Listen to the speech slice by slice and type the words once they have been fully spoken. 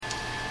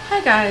Hi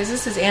guys,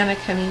 this is Anna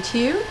coming to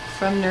you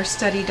from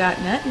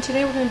nursestudy.net, and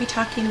today we're going to be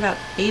talking about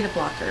beta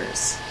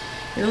blockers.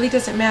 It really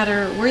doesn't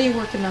matter where you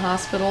work in the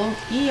hospital,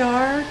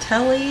 ER,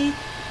 tele,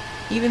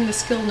 even the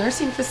skilled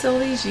nursing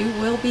facilities, you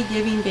will be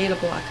giving beta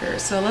blockers.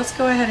 So let's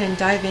go ahead and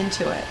dive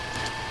into it.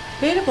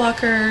 Beta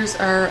blockers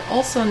are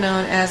also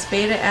known as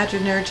beta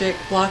adrenergic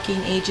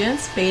blocking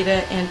agents,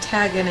 beta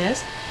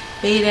antagonists,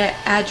 beta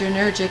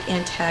adrenergic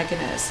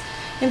antagonists.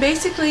 And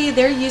basically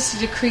they're used to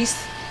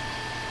decrease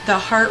the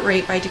heart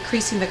rate by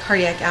decreasing the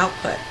cardiac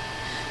output.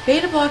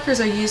 Beta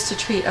blockers are used to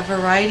treat a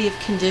variety of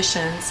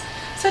conditions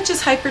such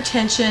as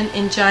hypertension,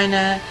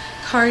 angina,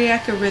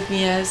 cardiac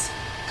arrhythmias,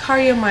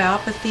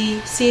 cardiomyopathy,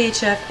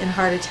 CHF, and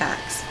heart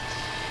attacks.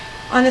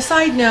 On a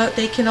side note,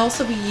 they can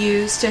also be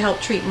used to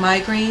help treat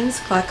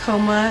migraines,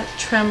 glaucoma,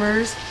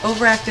 tremors,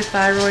 overactive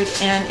thyroid,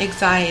 and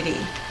anxiety.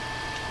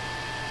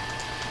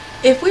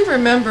 If we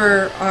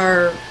remember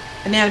our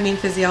anatomy and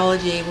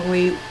physiology when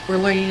we were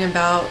learning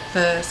about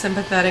the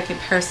sympathetic and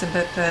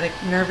parasympathetic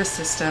nervous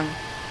system,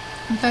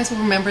 you guys will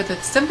remember that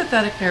the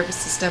sympathetic nervous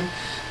system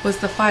was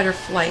the fight or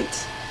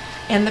flight,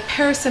 and the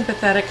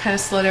parasympathetic kind of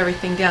slowed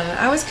everything down. And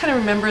I always kind of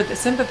remember the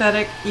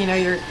sympathetic,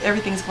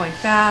 everything's going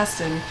fast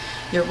and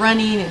you're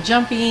running and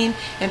jumping,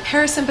 and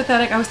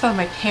parasympathetic, I always thought of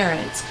my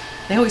parents.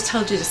 They always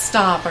told you to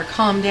stop or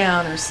calm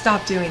down or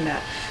stop doing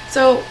that.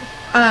 So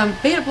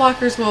beta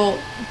blockers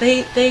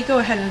they go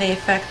ahead and they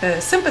affect the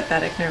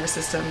sympathetic nervous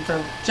system,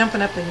 the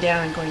jumping up and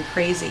down and going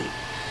crazy.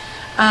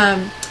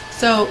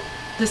 So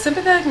the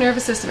sympathetic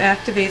nervous system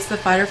activates the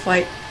fight or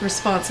flight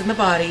response in the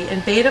body,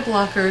 and beta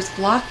blockers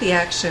block the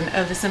action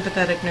of the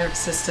sympathetic nervous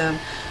system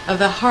of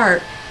the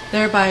heart,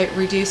 thereby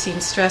reducing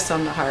stress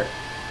on the heart.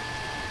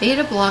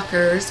 Beta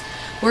blockers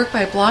work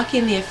by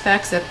blocking the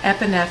effects of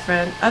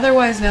epinephrine,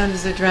 otherwise known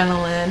as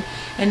adrenaline,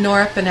 and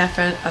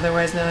norepinephrine,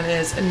 otherwise known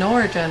as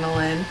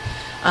noradrenaline,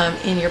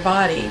 in your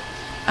body.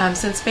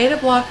 Since beta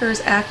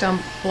blockers act on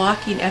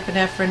blocking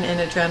epinephrine and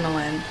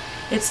adrenaline,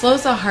 it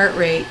slows the heart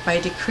rate by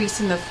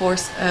decreasing the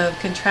force of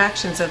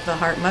contractions of the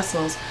heart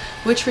muscles,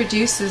 which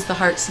reduces the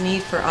heart's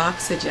need for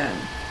oxygen.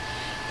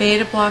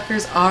 Beta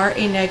blockers are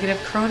a negative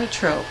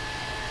chronotrope.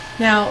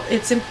 Now,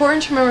 it's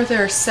important to remember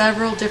there are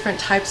several different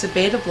types of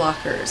beta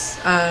blockers.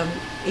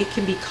 It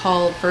can be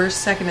called first,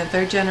 second, and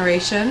third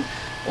generation,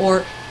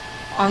 or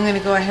I'm going to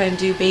go ahead and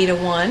do beta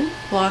 1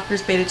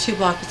 blockers, beta 2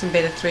 blockers, and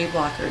beta 3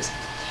 blockers.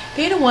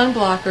 Beta 1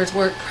 blockers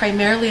work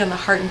primarily on the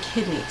heart and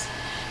kidneys.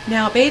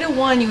 Now, beta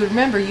 1, you would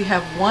remember you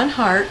have one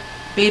heart,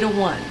 beta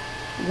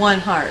 1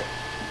 heart.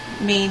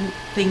 Main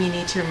thing you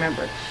need to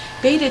remember.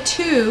 Beta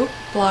 2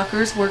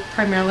 blockers work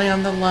primarily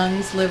on the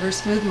lungs, liver,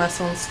 smooth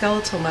muscle, and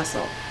skeletal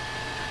muscle.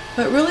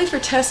 But really, for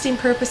testing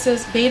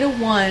purposes, beta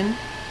 1,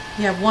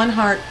 you have one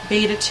heart,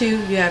 beta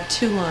 2, you have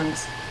two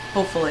lungs,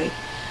 hopefully.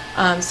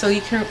 So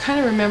you can kind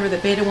of remember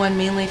that beta 1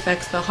 mainly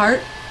affects the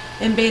heart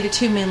and beta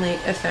 2 mainly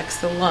affects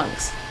the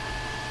lungs.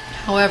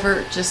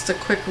 However, just a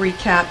quick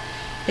recap,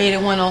 beta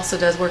 1 also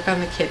does work on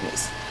the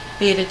kidneys.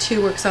 Beta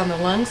 2 works on the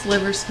lungs,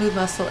 liver, smooth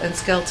muscle, and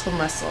skeletal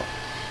muscle.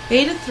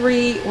 Beta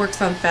 3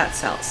 works on fat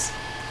cells.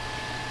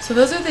 So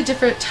those are the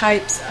different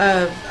types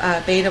of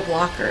beta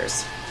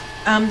blockers.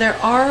 There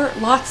are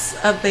lots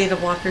of beta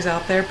blockers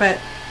out there, but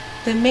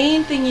the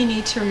main thing you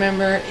need to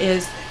remember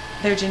is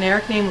their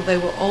generic name. They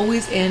will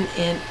always end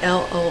in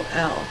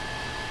LOL.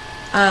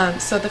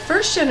 So the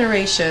first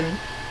generation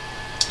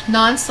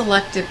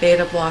non-selective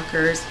beta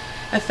blockers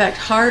affect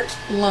heart,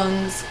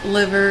 lungs,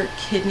 liver,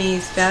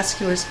 kidneys,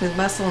 vascular smooth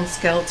muscle, and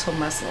skeletal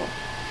muscle.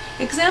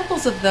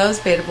 Examples of those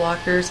beta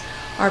blockers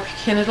are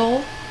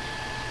propranolol,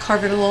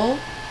 carvedilol,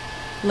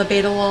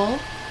 labetalol,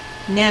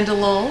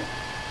 nandrolol,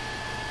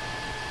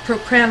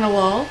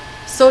 propranolol,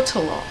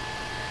 sotalol.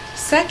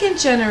 Second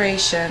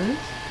generation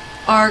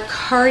are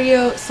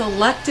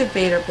cardioselective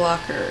beta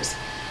blockers.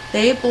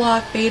 They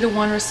block beta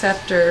 1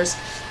 receptors,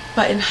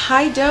 but in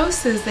high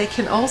doses they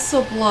can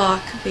also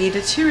block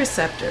beta 2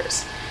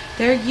 receptors.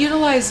 They're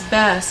utilized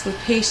best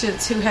with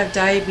patients who have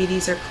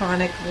diabetes or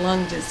chronic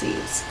lung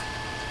disease.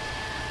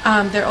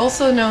 They're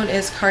also known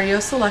as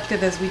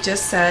cardioselective, as we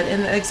just said,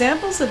 and the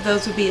examples of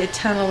those would be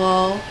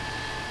atenolol,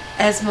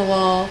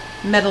 esmolol,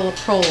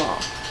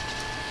 metoprolol.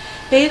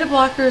 Beta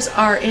blockers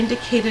are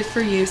indicated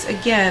for use,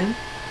 again,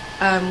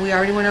 we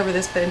already went over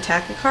this, but in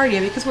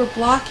tachycardia, because we're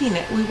blocking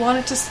it. We want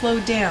it to slow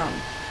down.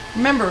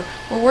 Remember,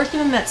 we're working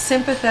on that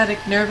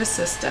sympathetic nervous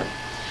system.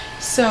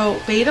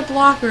 So beta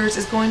blockers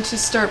is going to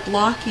start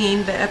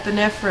blocking the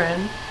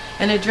epinephrine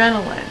and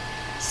adrenaline.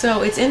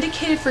 So it's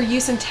indicated for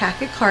use in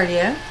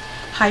tachycardia,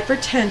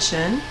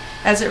 hypertension,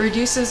 as it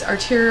reduces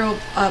arterial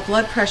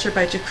blood pressure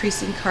by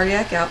decreasing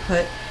cardiac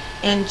output,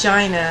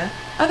 angina,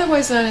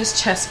 otherwise known as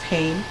chest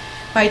pain,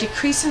 by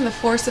decreasing the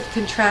force of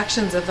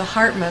contractions of the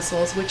heart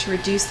muscles, which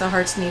reduce the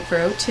heart's need for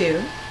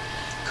O2,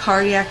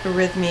 cardiac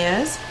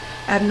arrhythmias,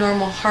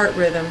 abnormal heart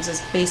rhythms is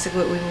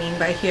basically what we mean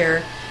by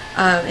here.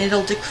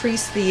 It'll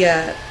decrease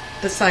the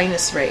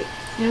sinus rate.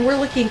 And we're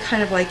looking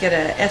kind of like at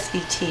a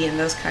SVT in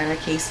those kind of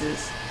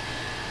cases.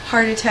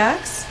 Heart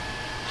attacks,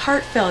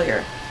 heart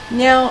failure.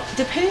 Now,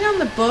 depending on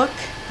the book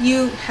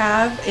you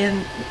have,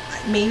 and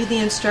maybe the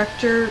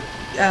instructor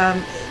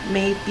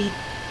may be,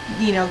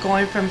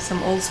 going from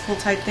some old school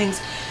type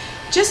things.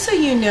 Just so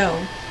you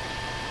know,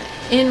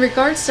 in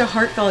regards to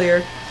heart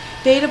failure,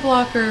 beta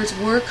blockers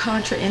were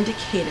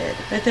contraindicated,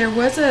 but there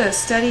was a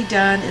study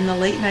done in the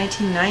late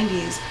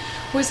 1990s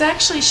where it was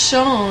actually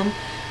shown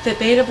that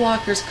beta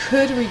blockers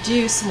could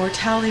reduce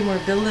mortality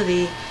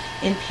morbidity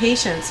in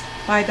patients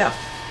by about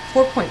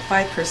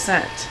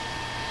 4.5%.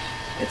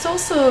 It's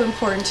also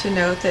important to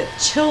note that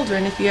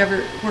children, if you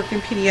ever work in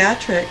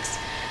pediatrics,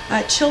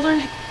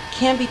 children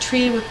can be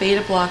treated with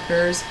beta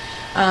blockers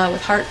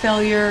with heart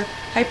failure,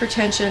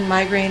 hypertension,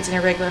 migraines, and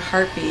irregular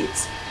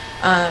heartbeats.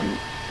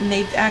 And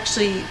they've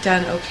actually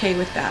done okay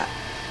with that.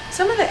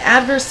 Some of the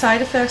adverse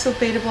side effects of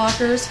beta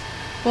blockers,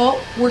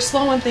 well, we're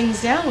slowing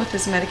things down with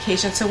this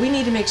medication, so we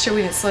need to make sure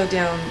we didn't slow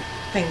down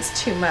things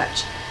too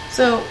much.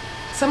 So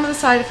some of the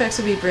side effects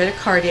would be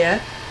bradycardia,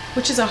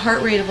 which is a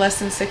heart rate of less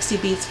than 60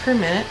 beats per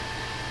minute,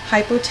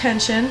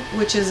 hypotension,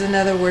 which is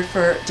another word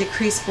for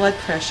decreased blood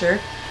pressure,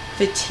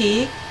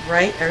 fatigue,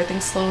 right,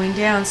 everything's slowing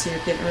down so you're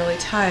getting really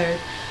tired,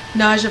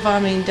 nausea,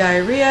 vomiting,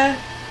 diarrhea,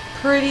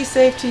 pretty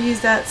safe to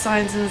use that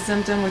signs and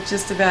symptom with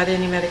just about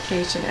any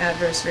medication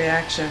adverse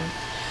reaction,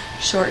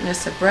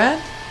 shortness of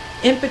breath,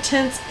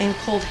 impotence, and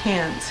cold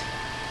hands.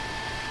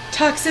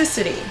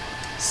 Toxicity.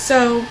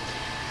 So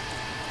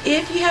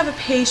if you have a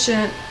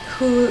patient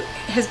who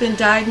has been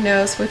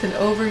diagnosed with an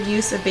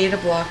overuse of beta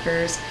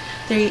blockers,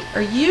 they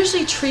are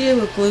usually treated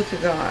with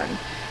glucagon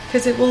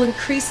because it will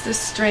increase the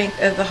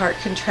strength of the heart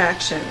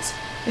contractions.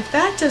 If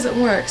that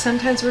doesn't work,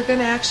 sometimes we're going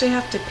to actually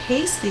have to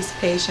pace these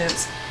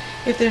patients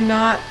if they're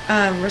not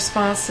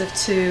responsive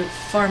to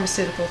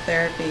pharmaceutical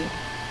therapy.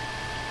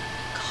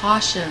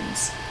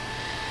 Cautions.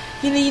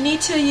 You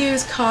need to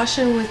use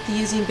caution with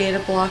using beta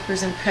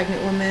blockers in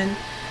pregnant women.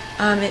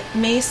 It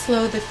may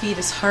slow the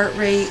fetus heart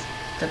rate,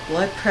 the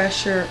blood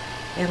pressure,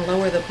 and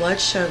lower the blood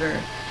sugar.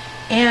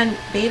 And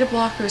beta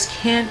blockers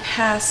can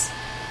pass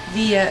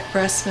via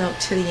breast milk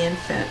to the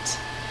infant.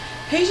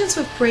 Patients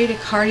with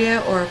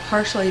bradycardia or a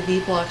partial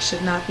AV block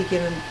should not be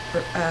given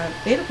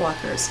beta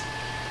blockers.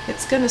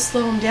 It's going to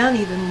slow them down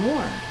even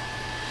more.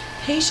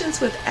 Patients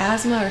with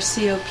asthma or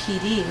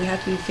COPD, we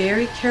have to be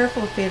very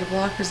careful with beta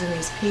blockers in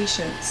these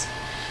patients.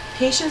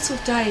 Patients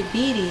with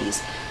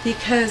diabetes,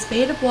 because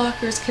beta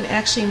blockers can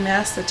actually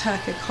mask the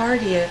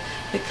tachycardia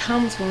that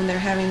comes when they're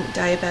having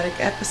diabetic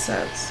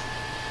episodes.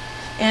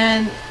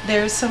 And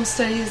there's some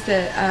studies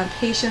that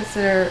patients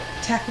that are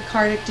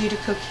tachycardic due to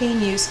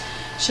cocaine use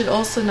should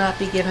also not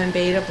be given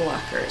beta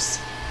blockers.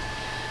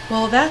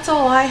 Well, that's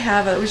all I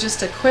have. It was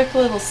just a quick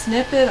little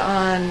snippet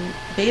on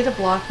beta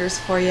blockers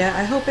for you.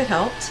 I hope it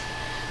helped.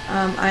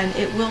 And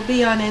it will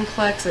be on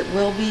NCLEX. It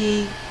will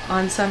be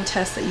on some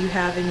tests that you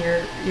have in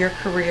your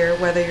career,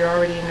 whether you're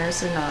already a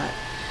nurse or not.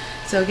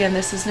 So again,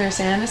 this is Nurse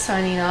Anna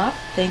signing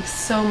off. Thanks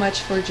so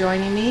much for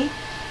joining me,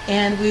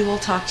 and we will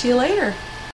talk to you later.